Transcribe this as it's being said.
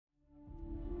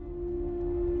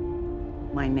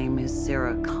My name is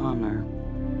Sarah Connor.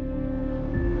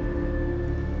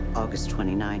 August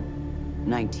 29,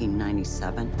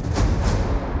 1997.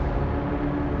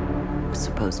 It was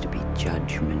supposed to be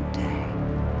Judgment Day.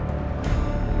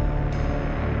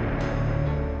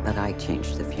 But I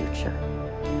changed the future.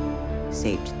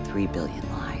 Saved 3 billion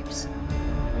lives.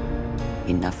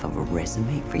 Enough of a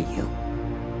resume for you?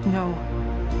 No.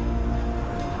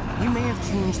 You may have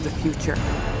changed the future,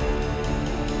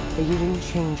 but you didn't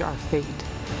change our fate.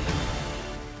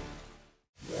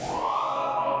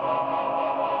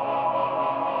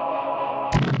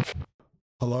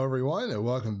 Hello, everyone, and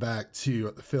welcome back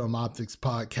to the Film Optics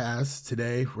Podcast.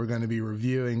 Today, we're going to be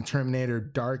reviewing Terminator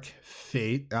Dark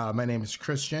Fate. My name is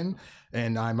Christian,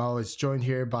 and I'm always joined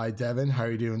here by Devin. How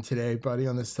are you doing today, buddy,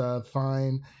 on this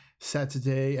fine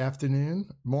Saturday afternoon,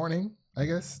 morning, I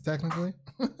guess, technically?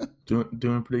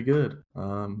 Doing pretty good.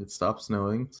 It stopped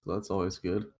snowing, so that's always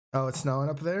good. Oh, it's snowing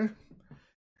up there?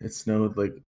 It snowed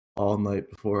like all night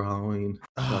before Halloween.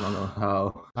 I don't know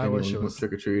how I wish anyone it went was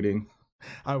trick-or-treating.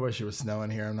 I wish it was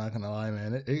snowing here. I'm not gonna lie,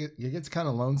 man. It gets kind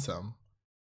of lonesome.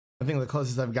 I think the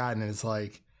closest I've gotten is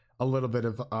like a little bit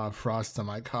of frost on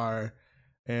my car,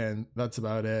 and that's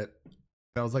about it.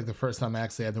 That was like the first time I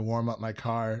actually had to warm up my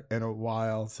car in a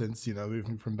while since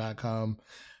moving from back home.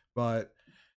 But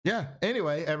yeah.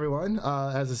 Anyway, everyone,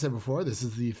 as I said before, this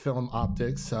is the Film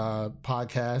Optics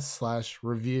podcast /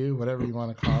 review, whatever you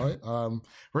want to call it.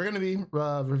 We're gonna be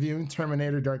reviewing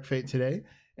Terminator Dark Fate today.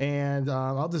 And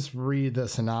I'll just read the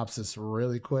synopsis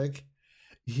really quick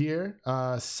here.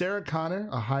 Sarah Connor,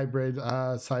 a hybrid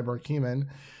cyborg human,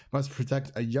 must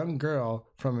protect a young girl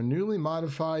from a newly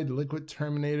modified liquid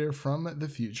Terminator from the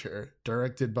future.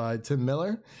 Directed by Tim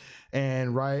Miller.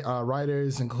 And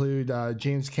writers include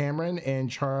James Cameron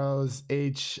and Charles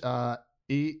H.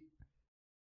 Iggy?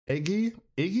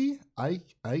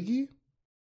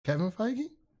 Kevin Feige?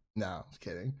 No, I was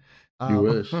kidding. You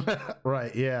wish.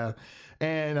 Right, yeah.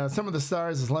 And some of the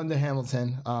stars is Linda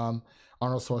Hamilton, Arnold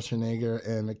Schwarzenegger,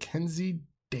 and Mackenzie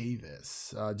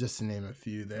Davis, just to name a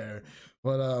few there.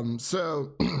 But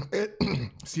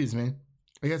excuse me.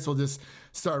 I guess we'll just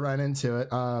start right into it.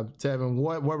 Devin,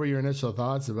 what were your initial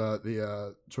thoughts about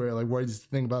the trailer? Like, what did you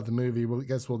think about the movie? Well, I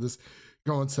guess we'll just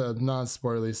go into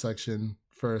non-spoilery section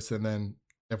first, and then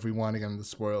if we want to get into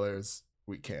spoilers,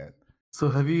 we can. So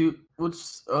which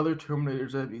other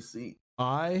Terminators have you seen?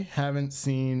 I haven't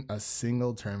seen a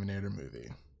single Terminator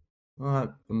movie. Well,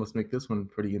 that must make this one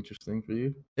pretty interesting for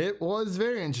you. It was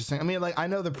very interesting. I mean, like, I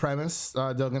know the premise,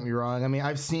 don't get me wrong. I mean,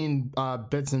 I've seen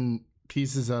bits and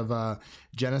pieces of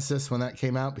Genesis when that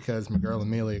came out because my girl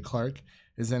Emilia Clarke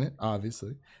is in it,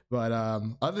 obviously. But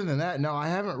other than that, no, I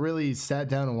haven't really sat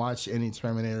down and watched any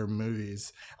Terminator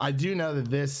movies. I do know that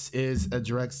this is a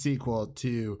direct sequel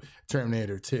to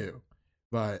Terminator 2,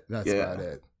 but that's about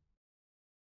it.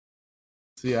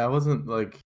 So yeah, I wasn't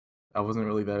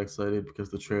really that excited because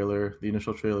the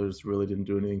initial trailers really didn't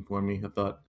do anything for me. I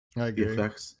thought I agree.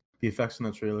 the effects in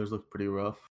the trailers looked pretty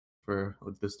rough for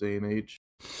this day and age.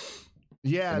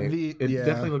 Yeah, and it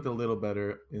definitely looked a little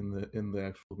better in the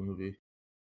actual movie.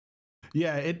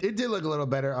 Yeah, it did look a little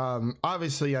better.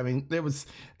 Obviously, I mean, it was.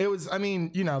 I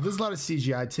mean, there's a lot of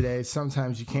CGI today.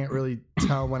 Sometimes you can't really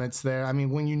tell when it's there. I mean,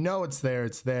 when you know it's there,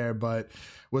 it's there. But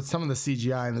with some of the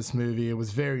CGI in this movie, it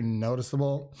was very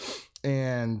noticeable.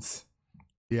 And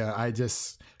yeah, I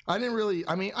didn't really.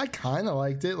 I mean, I kind of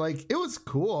liked it. Like, it was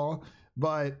cool.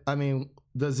 But I mean,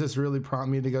 does this really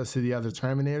prompt me to go see the other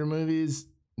Terminator movies?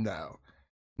 No,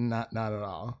 not at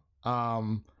all.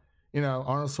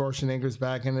 Arnold Schwarzenegger's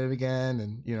back in it again,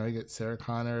 and you get Sarah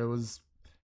Connor. It was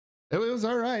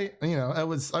all right. It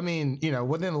was. I mean,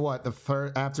 within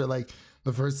after like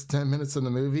the first 10 minutes of the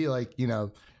movie, like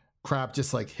crap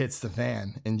just like hits the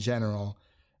fan in general,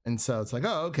 and so it's like,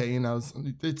 oh, okay,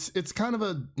 it's kind of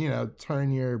a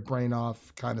turn your brain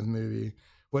off kind of movie.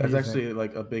 That's actually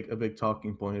like a big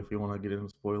talking point if you want to get into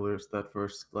spoilers. That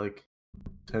first like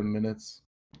 10 minutes.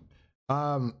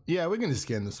 Yeah, we can just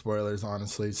get into spoilers,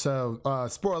 honestly. So,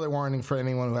 spoiler warning for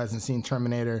anyone who hasn't seen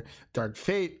Terminator Dark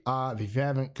Fate. If you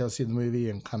haven't, go see the movie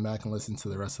and come back and listen to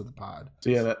the rest of the pod. So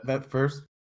yeah, that first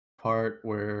part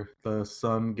where the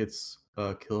son gets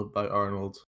killed by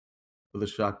Arnold with a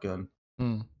shotgun,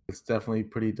 it's definitely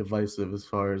pretty divisive as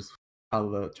far as how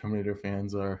the Terminator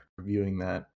fans are viewing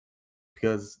that.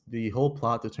 Because the whole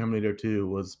plot to Terminator 2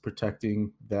 was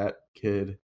protecting that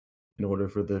kid in order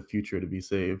for the future to be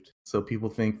saved. So people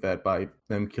think that by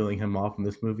them killing him off in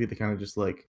this movie, they kind of just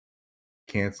like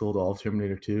canceled all of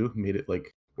Terminator 2, made it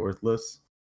like worthless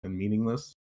and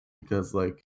meaningless because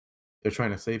like they're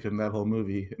trying to save him that whole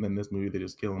movie, and then this movie they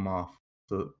just kill him off.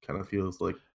 So it kind of feels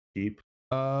like cheap.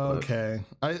 But Okay,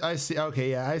 I see.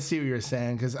 Okay, yeah, I see what you're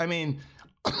saying. Because I mean,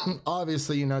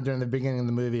 obviously, you know, during the beginning of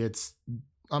the movie,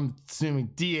 I'm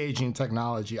assuming de-aging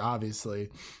technology, obviously.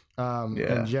 In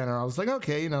yeah, general, I was like,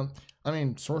 okay, you know, I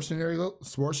mean,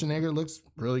 Schwarzenegger looks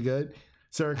really good.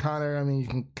 Sarah Connor, I mean, you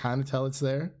can kind of tell it's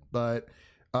there, but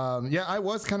yeah, I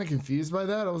was kind of confused by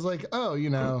that. I was like, oh, you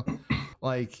know,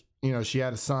 like, you know, she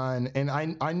had a son, and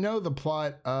I know the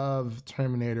plot of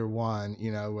Terminator 1,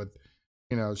 you know, with,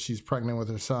 you know, she's pregnant with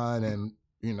her son, and,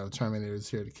 you know, Terminator's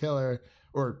here to kill her,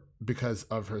 or because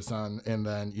of her son, and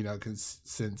then, you know, because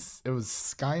since it was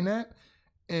Skynet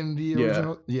in the yeah,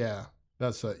 original, yeah,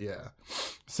 that's what, yeah.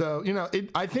 So, you know,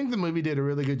 I think the movie did a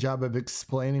really good job of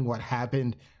explaining what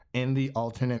happened in the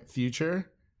alternate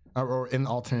future, or in the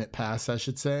alternate past, I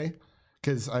should say.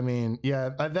 Because I mean, yeah,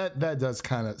 that does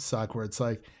kind of suck. Where it's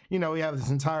like, you know, we have this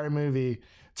entire movie,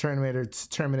 Terminator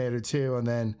 2, and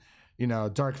then, you know,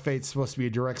 Dark Fate's supposed to be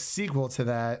a direct sequel to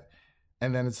that,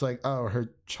 and then it's like, oh,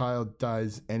 her child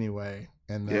dies anyway,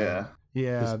 and yeah. then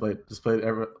yeah, Despite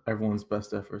everyone's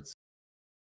best efforts.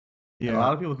 And a yeah.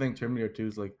 lot of people think Terminator 2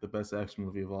 is like the best action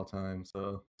movie of all time.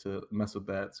 So to mess with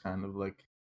that, it's kind of like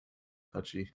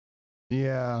touchy.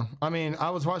 Yeah, I mean,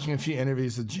 I was watching a few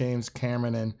interviews with James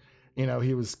Cameron, and you know,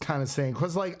 he was kind of saying,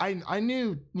 because like I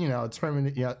knew, you know,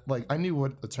 Terminator, yeah, like I knew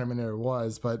what a Terminator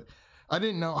was, but I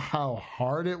didn't know how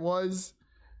hard it was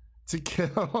to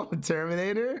kill a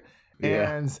Terminator,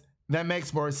 Yeah, and that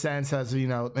makes more sense as, you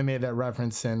know, they made that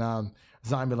reference in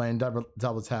Zombieland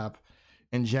Double Tap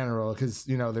in general, because,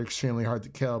 you know, they're extremely hard to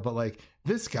kill, but like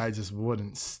this guy just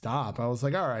wouldn't stop. I was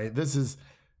like, all right, this is,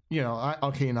 you know,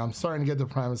 okay, you know, I'm starting to get the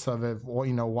premise of it,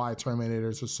 you know, why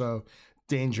Terminators are so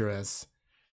dangerous.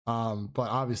 But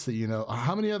obviously, you know,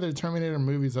 how many other Terminator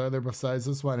movies are there besides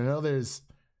this one? I know there's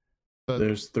the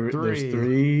there's three,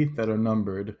 three that are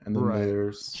numbered, and then right?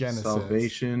 there's Genesis.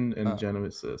 Salvation and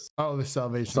Genesis. Oh, the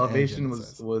Salvation and Salvation was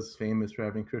Genesis. was famous for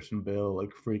having Christian Bale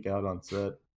like freak out on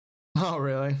set. Oh,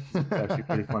 really? It's actually a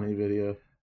pretty funny video.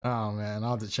 Oh man,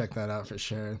 I'll have to check that out for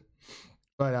sure.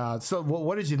 But so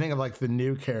what did you think of like the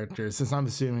new characters? Since I'm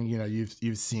assuming, you know,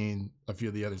 you've seen a few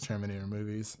of the other Terminator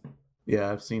movies.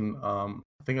 Yeah, I've seen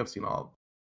I think I've seen all,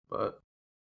 but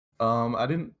I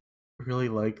didn't really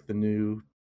like the new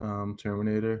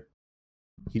Terminator.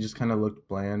 He just kind of looked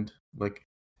bland. Like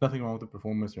nothing wrong with the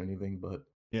performance or anything, but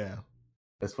Yeah.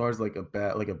 as far as like a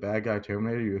bad guy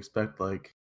Terminator, you expect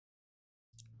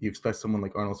someone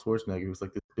like Arnold Schwarzenegger who's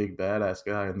like this big badass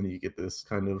guy, and then you get this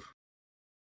kind of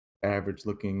average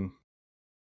looking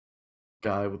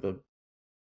guy with a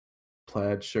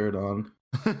plaid shirt on.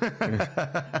 And it's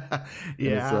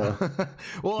Yeah.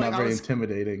 Well, like, not very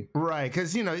intimidating. right,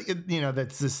 because you know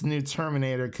that's this new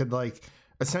Terminator could like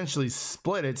essentially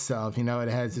split itself. You know, it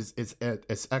has its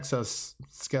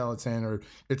exoskeleton or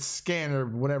its skin or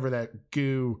whatever that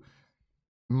goo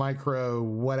micro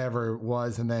whatever it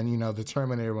was, and then, you know, the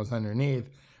Terminator was underneath.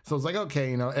 So it's like, okay,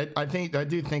 you know, I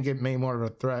do think it made more of a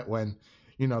threat when,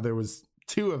 you know, there was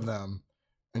two of them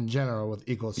in general with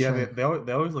equal Yeah, strength. they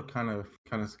always look kind of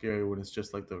scary when it's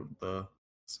just like the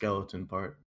skeleton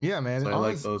part. Yeah, man. So I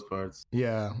like those parts.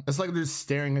 Yeah, it's like they're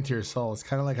staring into your soul. It's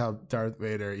kind of like how Darth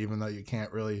Vader, even though you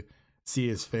can't really see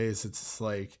his face, it's just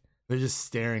like they're just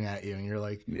staring at you, and you're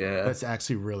like, Yeah. that's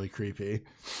actually really creepy.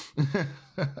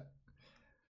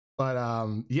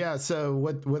 But yeah. So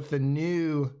with the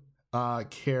new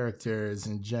characters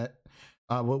and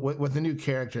with the new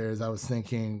characters, I was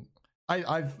thinking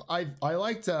I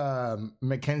liked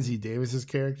Mackenzie Davis's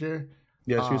character.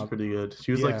 Yeah, she was pretty good.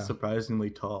 She was like yeah. surprisingly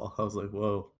tall. I was like,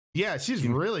 whoa. Yeah, she's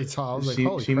really tall. I was like, She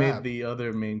holy she crap. made the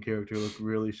other main character look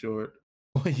really short.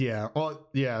 Yeah. Well,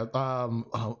 yeah.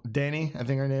 Danny, I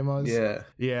think her name was. Yeah.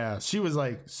 Yeah. She was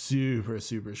like super,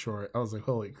 super short. I was like,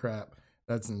 holy crap,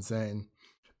 that's insane.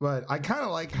 But I kind of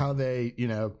like how they, you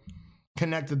know,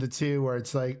 connected the two, where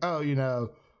it's like, oh, you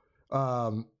know,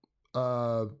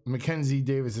 Mackenzie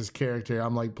Davis's character,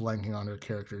 I'm like blanking on her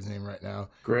character's name right now.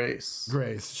 Grace.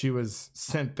 She was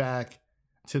sent back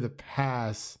to the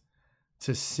past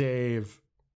to save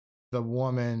the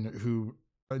woman who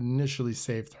initially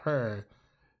saved her.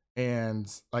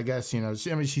 And I guess, you know,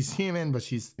 she's human, but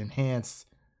she's enhanced,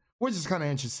 which is kind of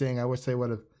interesting. I wish they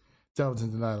would have delved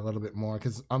into that a little bit more,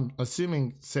 because I'm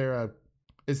assuming Sarah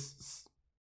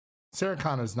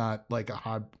Connor's not like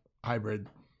a hybrid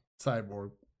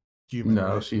cyborg human.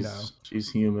 No, right?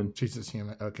 she's human. She's just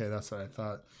human. Okay, that's what I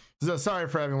thought. So sorry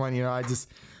for everyone. You know, I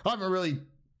haven't really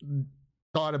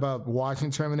thought about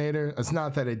watching Terminator. It's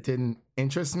not that it didn't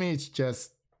interest me. It's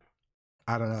just,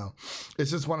 I don't know.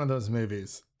 It's just one of those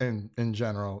movies in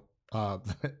general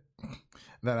that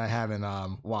I haven't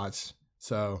watched.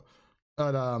 So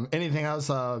But anything else?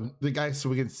 The guys, so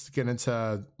we can get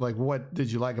into like what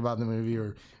did you like about the movie,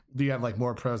 or do you have like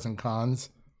more pros and cons?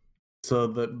 So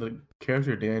the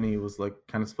character Danny was like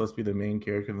kind of supposed to be the main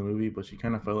character in the movie, but she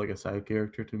kind of felt like a side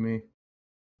character to me.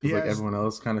 Because like Yes, everyone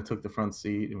else kind of took the front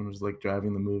seat and was like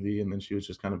driving the movie, and then she was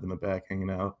just kind of in the back hanging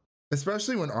out.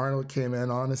 especially when Arnold came in.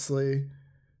 Honestly,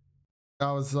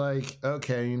 I was like,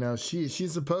 okay,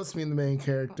 she's supposed to be the main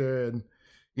character, and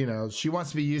she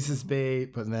wants to be used as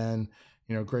bait, but then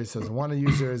Grace doesn't want to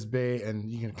use her as bait,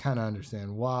 and you can kind of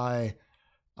understand why.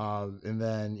 And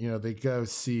then they go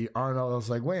see Arnold. I was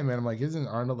like, wait a minute, I'm like, isn't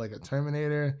Arnold like a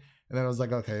Terminator? And then I was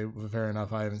like, okay, well, fair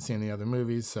enough. I haven't seen any other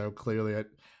movies, so clearly I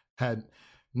had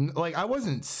like I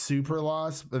wasn't super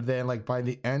lost, but then like by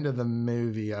the end of the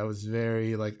movie, I was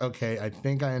very like, okay, I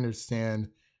think I understand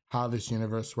how this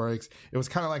universe works. It was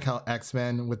kind of like how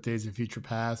X-Men with Days of Future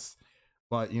Past,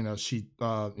 but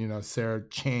Sarah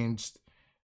changed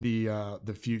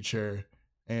the future,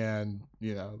 and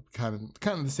kind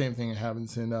of the same thing that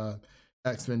happens in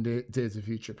X-Men Days of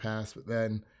Future Past, but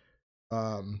then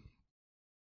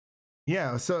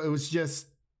yeah, so it was just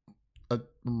a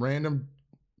random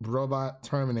robot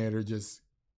Terminator is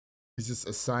just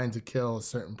assigned to kill a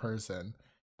certain person.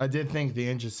 I did think the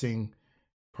interesting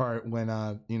part when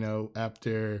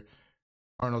after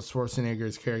Arnold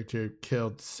Schwarzenegger's character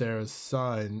killed Sarah's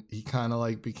son, he kind of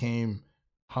like became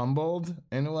humbled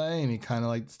in a way, and he kind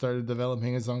of like started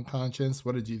developing his own conscience.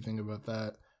 What did you think about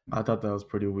that? I thought that was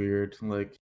pretty weird.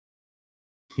 Like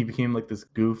he became like this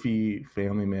goofy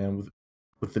family man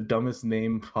with the dumbest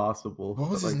name possible. What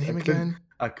was But, his like, name again?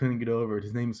 I couldn't get over it.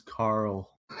 His name's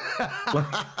Carl.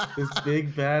 Like this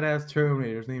big badass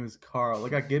Terminator. His name is Carl.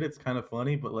 Like I get it's kind of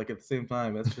funny, but like at the same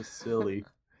time, that's just silly.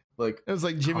 Like It was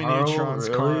like Jimmy Carl, Neutron's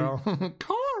really? Carl.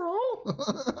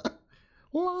 Carl.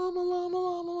 Llama, llama,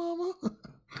 llama,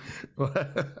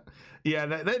 llama. Yeah,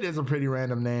 that is a pretty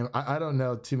random name. I don't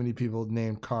know too many people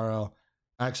named Carl.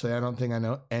 Actually, I don't think I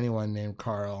know anyone named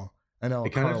Carl. I know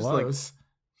It kind of just like Carlos.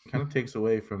 kind of takes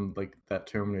away from like that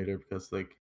Terminator because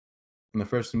like in the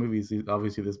first two movies, he's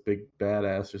obviously this big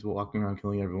badass just walking around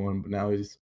killing everyone, but now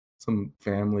he's some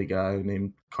family guy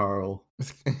named Carl,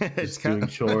 It's just doing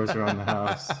chores around the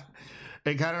house.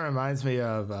 It kind of reminds me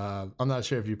of I'm not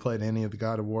sure if you played any of the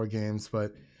God of War games,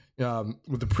 but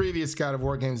with the previous God of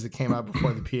War games that came out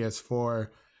before the PS4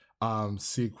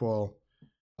 sequel,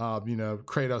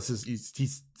 Kratos is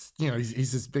he's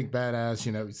this big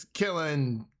badass. He's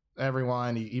killing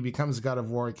everyone. He becomes God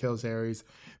of War, kills Ares,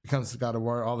 becomes God of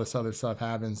War. All this other stuff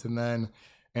happens, and then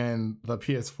in the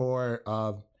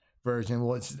PS4 version,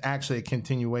 well, it's actually a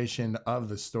continuation of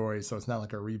the story, so it's not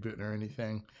like a reboot or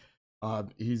anything.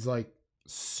 He's like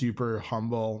super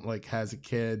humble, like has a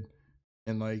kid,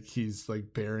 and like he's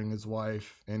like bearing his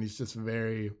wife, and he's just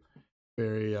very,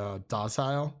 very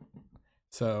docile.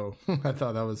 So I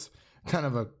thought that was kind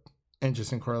of a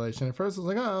interesting correlation. At first I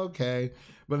was like, oh, okay,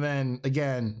 but then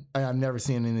again, I've never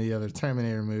seen any of the other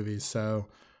Terminator movies, so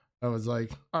I was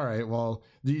like, all right, well,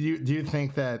 do you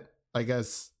think that, I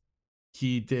guess,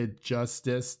 he did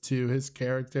justice to his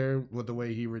character with the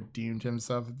way he redeemed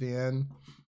himself at the end?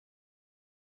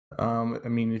 I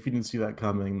mean, if you didn't see that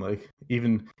coming, like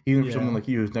even for someone like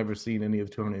you who's never seen any of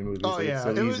the Terminator movies, Oh like, yeah,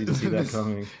 it's so easy to see that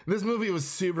coming. This movie was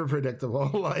super predictable.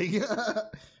 Like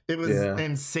it was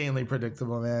insanely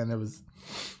predictable, man. It was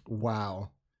wow.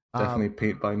 Definitely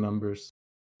paint by numbers.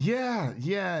 Yeah,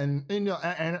 and and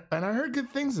I heard good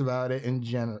things about it in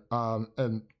general,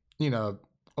 and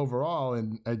overall,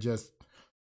 and I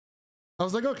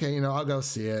was like, okay, I'll go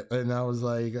see it, and I was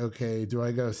like, okay, do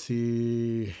I go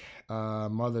see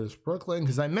Mother's Brooklyn?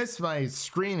 Because I missed my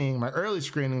early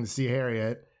screening to see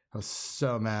Harriet. I was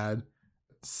so mad.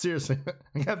 Seriously,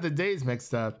 I got the days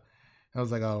mixed up. I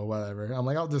was like, oh, whatever. I'm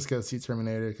like, I'll just go see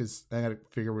Terminator because I got to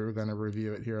figure we were going to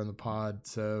review it here on the pod.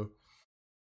 So,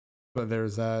 but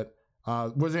there's that.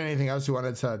 Was there anything else you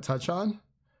wanted to touch on?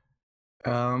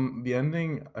 The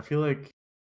ending, I feel like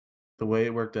the way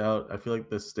it worked out, I feel like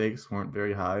the stakes weren't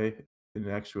very high in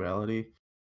actuality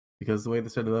because the way they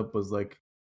set it up was like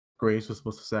Grace was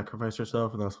supposed to sacrifice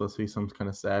herself, and that was supposed to be some kind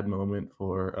of sad moment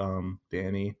for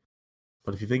Danny.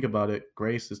 But if you think about it,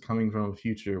 Grace is coming from a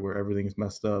future where everything's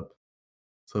messed up.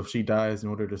 So if she dies in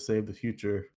order to save the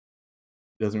future,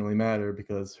 it doesn't really matter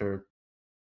because her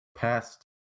past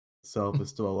self is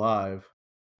still alive.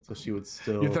 So she would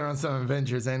still. You're throwing some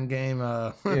Avengers Endgame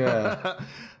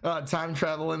time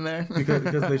travel in there. because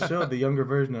they showed the younger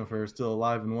version of her still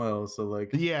alive and well. So like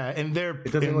yeah, and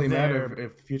it doesn't really matter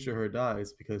if the future her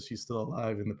dies because she's still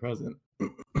alive in the present.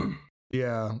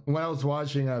 Yeah, when I was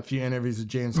watching a few interviews with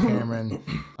James Cameron,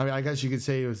 I mean, I guess you could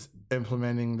say he was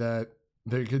implementing that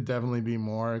there could definitely be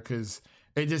more, because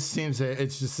it just seems that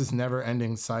it's just this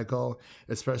never-ending cycle,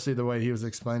 especially the way he was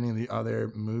explaining the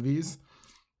other movies,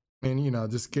 and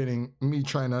just getting me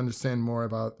trying to understand more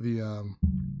about the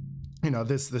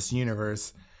this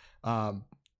universe.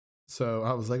 So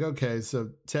I was like, okay, so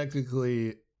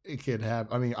technically it could have,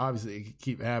 I mean, obviously it could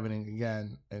keep happening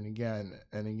again and again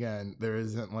and again. There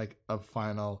isn't like a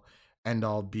final end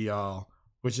all be all,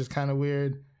 which is kind of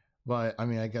weird, but I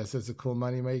mean, I guess it's a cool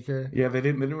moneymaker. Yeah, they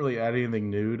didn't really add anything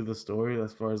new to the story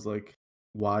as far as like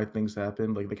why things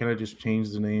happened. Like they kind of just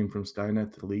changed the name from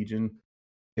Skynet to Legion.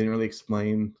 They didn't really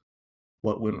explain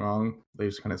what went wrong. They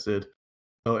just kind of said,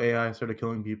 "Oh, AI started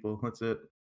killing people." That's it.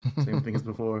 Same thing as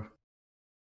before.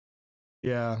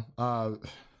 Yeah.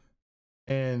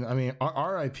 And I mean,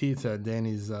 R.I.P. to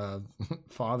Danny's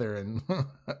father and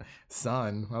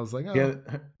son. I was like, oh. Yeah,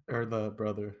 or the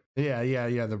brother.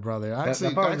 Yeah, the brother. I That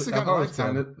actually part kind of liked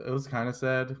him. it was kind of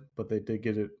sad, but they did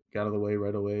get it out of the way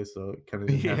right away, so it kind of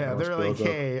didn't have Yeah, much they're like, build up.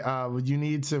 hey, you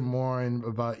need to mourn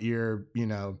about your,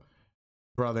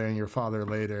 brother and your father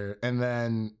later. And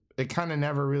then it kind of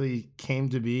never really came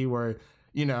to be where,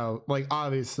 like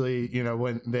obviously,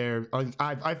 when they're like,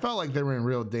 I felt like they were in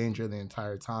real danger the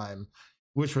entire time,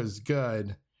 which was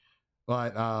good.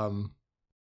 But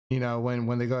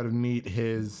when they go to meet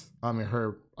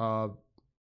her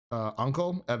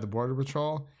uncle at the border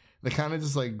patrol, they kind of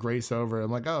just like grace over it.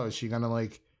 I'm like, oh, is she gonna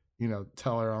like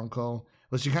tell her uncle?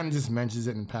 But she kind of just mentions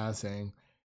it in passing,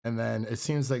 and then it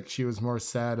seems like she was more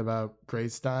sad about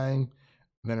Grace dying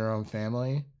than her own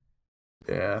family.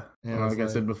 Yeah, like I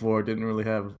said before, it didn't really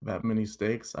have that many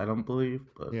stakes, I don't believe.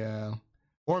 But yeah,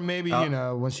 or maybe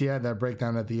when she had that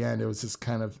breakdown at the end, it was just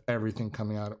kind of everything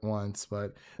coming out at once.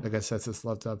 But I guess that's just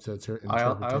left up to interpretation.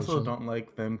 I also don't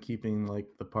like them keeping like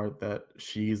the part that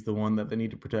she's the one that they need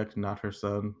to protect, not her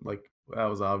son. Like that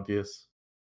was obvious.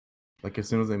 Like as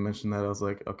soon as they mentioned that, I was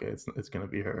like, okay, it's gonna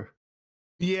be her.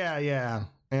 Yeah.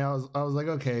 And I was like,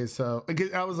 okay, so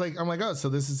I'm like, oh, so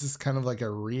this is just kind of like a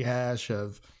rehash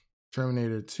of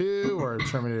Terminator 2 or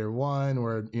Terminator 1,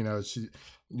 where she,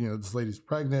 this lady's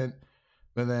pregnant,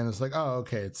 but then it's like, oh,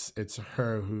 okay, it's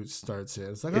her who starts it.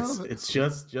 It's like, it's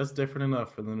just different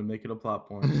enough for them to make it a plot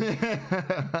point.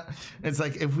 It's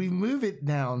like if we move it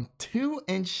down 2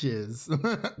 inches,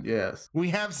 yes, we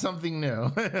have something new.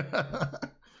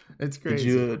 It's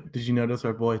crazy. Did you notice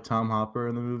our boy Tom Hopper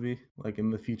in the movie, like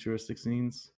in the futuristic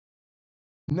scenes?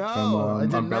 No, from I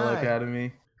did Umbrella not.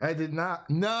 Academy. I did not.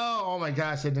 No, oh my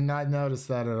gosh, I did not notice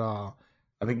that at all.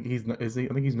 I think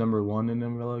he's number 1 in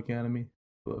Umbrella Academy.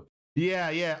 Look.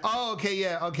 Yeah. Oh, okay,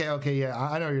 yeah, okay, yeah.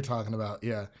 I know what you're talking about.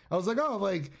 Yeah, I was like, oh,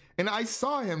 like, and I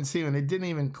saw him too, and it didn't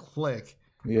even click.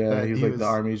 Yeah, he's like the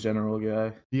army general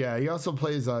guy. Yeah, he also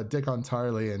plays Dick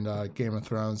Tarly in Game of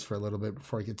Thrones for a little bit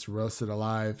before he gets roasted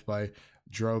alive by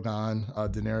Drogon,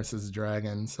 Daenerys'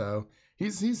 dragon. So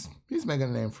he's making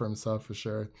a name for himself for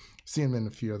sure. See him in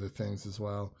a few other things as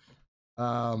well.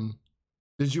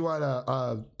 Did you want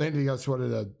to anything else you wanted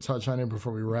to touch on it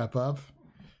before we wrap up?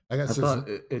 I thought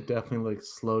it definitely like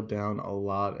slowed down a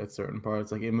lot at certain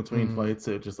parts. Like in between fights,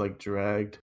 it just like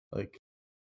dragged. Like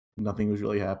nothing was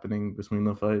really happening between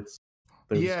the fights.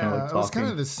 Yeah, it was kind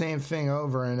of the same thing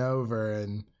over and over.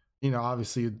 And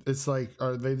obviously, it's like,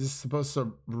 are they just supposed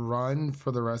to run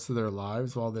for the rest of their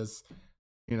lives while this,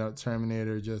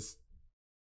 Terminator just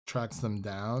tracks them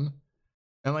down?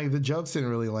 And like the jokes didn't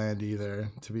really land either,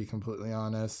 to be completely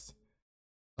honest.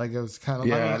 Like it was kind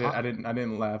of I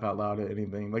didn't laugh out loud at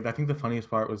anything. Like I think the funniest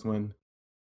part was when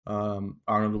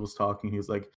Arnold was talking. He was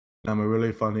like, "I'm a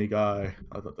really funny guy."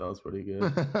 I thought that was pretty good.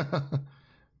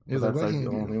 He's like, that's like the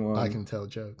only one I can tell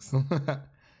jokes. Yeah.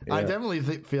 I definitely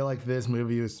feel like this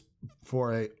movie was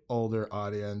for a older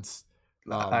audience.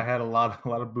 I had a lot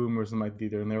of boomers in my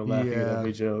theater, and they were laughing at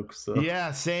every joke. So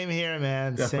yeah, same here,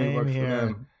 man. Definitely same here. For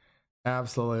them.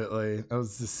 Absolutely. I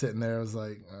was just sitting there. I was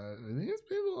like, are these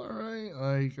people all right?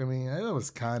 Like, I mean, I know it was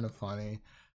kind of funny,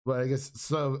 but I guess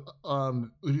so.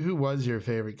 Who was your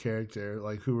favorite character?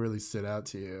 Like, who really stood out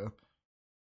to you?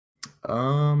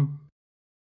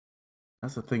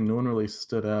 That's the thing. No one really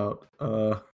stood out.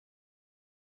 I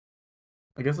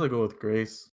guess I'll go with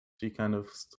Grace. She kind of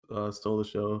stole the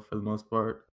show for the most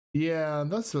part. Yeah,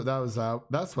 that's what I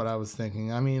was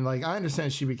thinking. I mean, like, I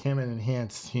understand she became an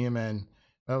enhanced human.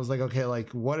 I was like, okay, like,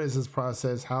 what is this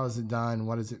process? How is it done?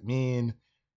 What does it mean?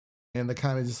 And they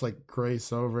kind of just like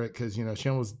grace over it because she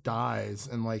almost dies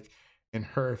in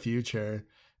her future,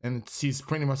 and she's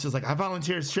pretty much just like, I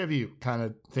volunteer as tribute kind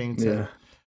of thing.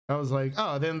 I was like,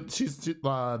 oh, then she's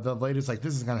the lady's like,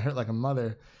 this is gonna hurt like a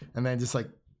mother, and then just like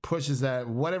pushes that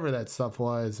whatever that stuff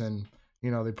was, and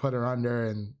they put her under,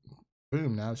 and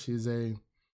boom, now she's a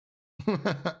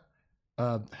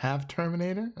half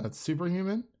Terminator, a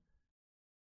superhuman,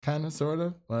 kind of, sort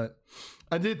of. But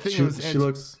I did think she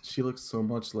looks so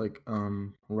much like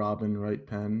Robin Wright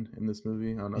Penn in this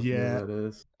movie. I don't know if you know who that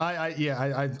is. I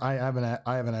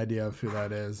have an idea of who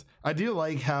that is. I do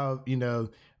like how, you know,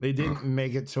 they didn't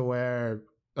make it to where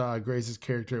Grace's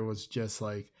character was just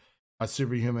like a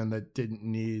superhuman that didn't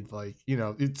need, like, you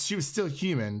know, she was still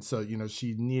human, so, you know,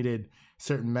 she needed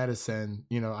certain medicine.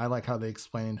 You know, I like how they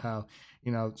explained how,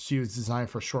 you know, she was designed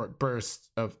for short bursts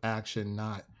of action,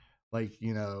 not like,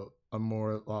 you know, a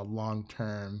more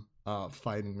long-term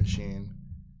fighting machine.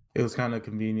 It was kind of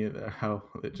convenient how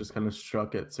it just kind of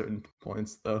struck at certain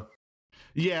points, though.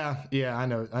 Yeah, I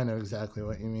know exactly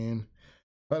what you mean.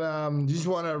 But you just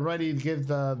want to ready to give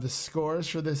the scores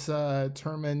for this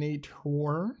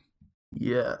Terminator?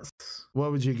 Yes.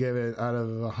 What would you give it out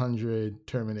of 100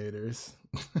 Terminators?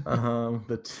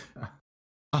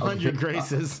 100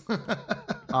 Graces.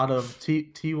 Out of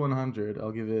T100,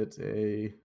 I'll give it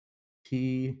a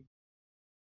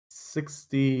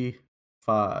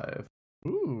T65.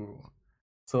 Ooh.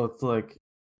 So it's like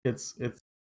it's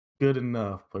good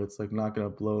enough, but it's like not gonna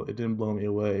blow. It didn't blow me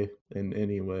away in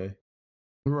any way.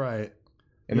 Right.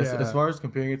 And as far as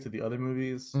comparing it to the other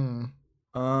movies,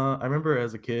 I remember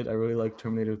as a kid I really liked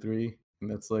Terminator 3, and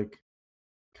that's like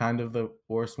kind of the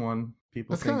worst one.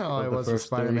 That's kind of all I was with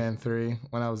Spider-Man 3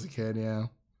 when I was a kid, yeah.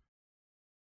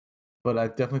 But I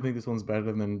definitely think this one's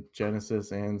better than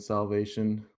Genesis and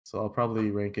Salvation, so I'll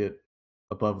probably rank it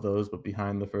above those, but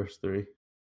behind the first three.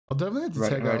 I'll definitely have to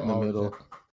check out in the middle.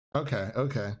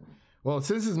 Okay. Well,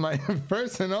 since this is my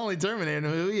first and only Terminator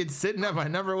movie, it's sitting at my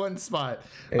 #1 spot.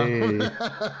 Hey,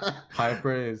 high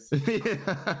praise.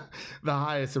 Yeah, the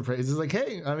highest of praise is like,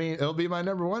 hey, I mean, it'll be my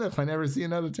 #1 if I never see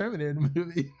another Terminator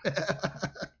movie.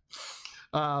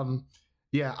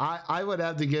 Yeah, I would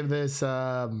have to give this.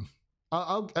 I'll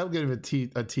give it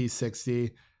a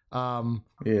T60.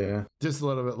 Yeah, just a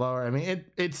little bit lower. I mean,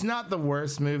 it's not the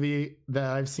worst movie that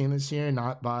I've seen this year,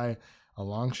 not by a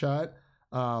long shot.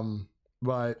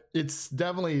 But it's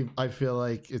definitely, I feel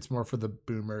like it's more for the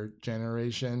boomer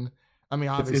generation. I mean,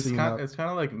 obviously, it's kind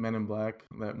of like Men in Black.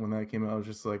 That when that came out, I was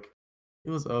just like,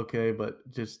 it was okay, but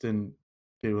just didn't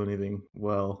do anything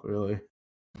well, really,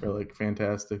 or like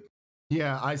fantastic.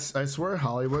 Yeah, I swear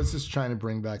Hollywood's just trying to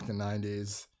bring back the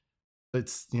 90s.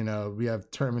 It's, you know, we have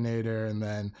Terminator, and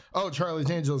then Charlie's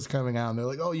Angels coming out, and they're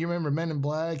like, oh, you remember Men in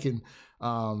Black, and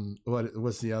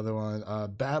what's the other one?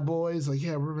 Bad Boys. Like,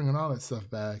 yeah, we're bringing all that stuff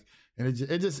back, and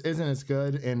it just isn't as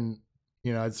good. And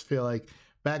you know, I just feel like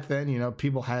back then, you know,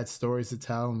 people had stories to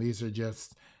tell, and these are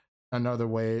just another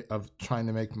way of trying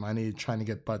to make money, trying to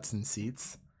get butts in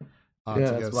seats.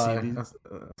 That's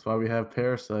why we have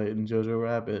Parasite and Jojo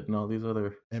Rabbit and all these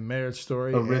other and Marriage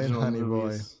Story original and Honey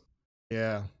movies. Boy.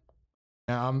 Yeah.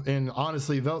 And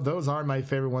honestly, those are my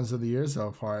favorite ones of the year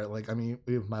so far. Like, I mean,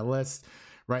 we have my list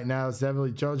right now. It's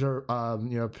definitely Jojo.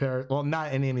 You know,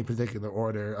 not in any particular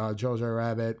order. Jojo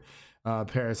Rabbit,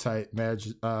 Parasite,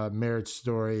 Marriage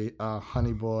Story,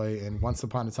 Honey Boy, and Once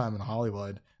Upon a Time in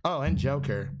Hollywood. Oh, and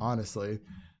Joker. Honestly,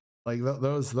 like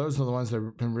those are the ones that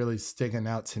have been really sticking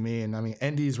out to me. And I mean,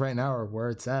 Indies right now are where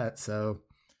it's at. So,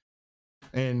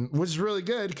 and which is really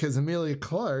good because Emilia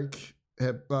Clarke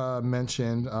had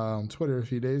mentioned on Twitter a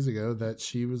few days ago that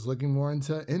she was looking more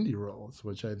into indie roles,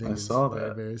 which I think is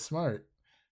very, very smart,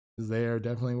 because they are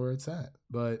definitely where it's at.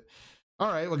 But all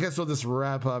right, well, I guess we'll just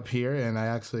wrap up here. And I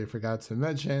actually forgot to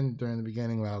mention during the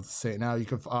beginning, well, I'll just say it now. You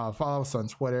can follow us on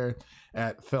Twitter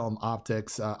at Film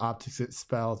Optics. Optics, it's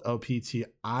spelled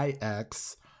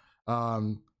OPTIX.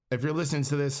 If you're listening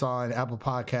to this on Apple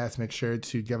Podcasts, make sure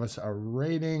to give us a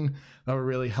rating. That would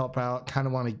really help out. Kind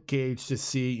of want to gauge to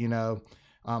see, you know,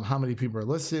 how many people are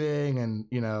listening, and,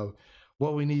 you know,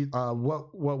 what we need,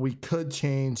 what we could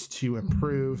change to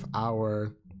improve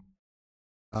our,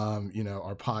 you know,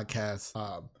 our podcast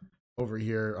over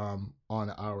here on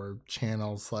our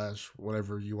channel /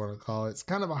 whatever you want to call it. It's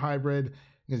kind of a hybrid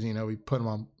because, you know, we put them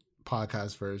on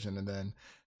podcast version, and then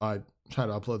try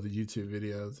to upload the YouTube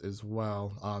videos as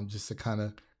well, just to kind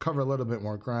of cover a little bit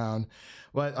more ground.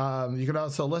 But you can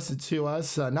also listen to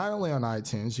us not only on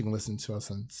iTunes, you can listen to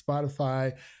us on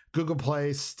Spotify, Google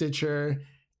Play, Stitcher,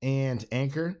 and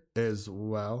Anchor as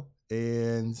well.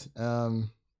 And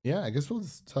yeah, I guess we'll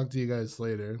just talk to you guys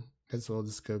later. I guess we'll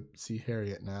just go see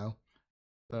Harriet now.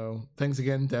 So thanks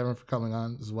again, Devin, for coming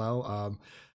on as well.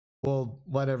 We'll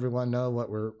let everyone know what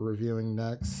we're reviewing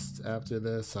next after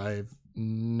this. I've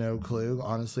no clue.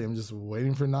 Honestly, I'm just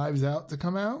waiting for Knives Out to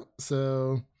come out.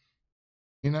 So,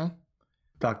 you know.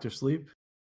 Dr. Sleep?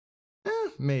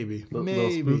 Maybe.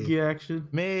 Little spooky action.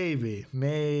 Maybe.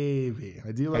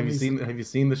 I do like. Have you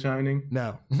seen The Shining?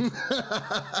 No.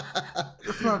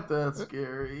 It's not that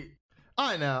scary.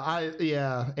 I know.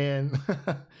 And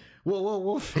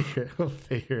we'll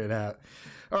figure it out.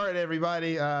 All right,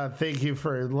 everybody. Thank you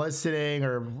for listening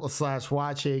or /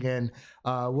 watching, and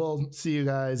we'll see you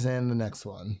guys in the next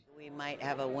one. We might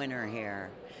have a winner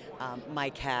here. My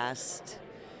cast,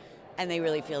 and they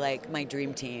really feel like my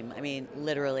dream team. I mean,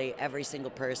 literally every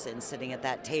single person sitting at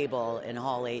that table in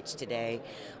Hall H today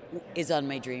is on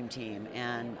my dream team,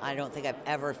 and I don't think I've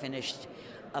ever finished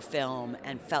a film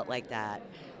and felt like that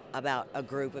about a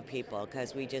group of people,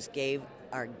 because we just gave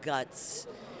our guts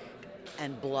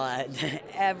and blood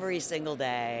every single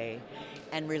day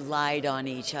and relied on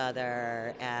each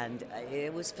other, and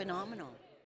it was phenomenal.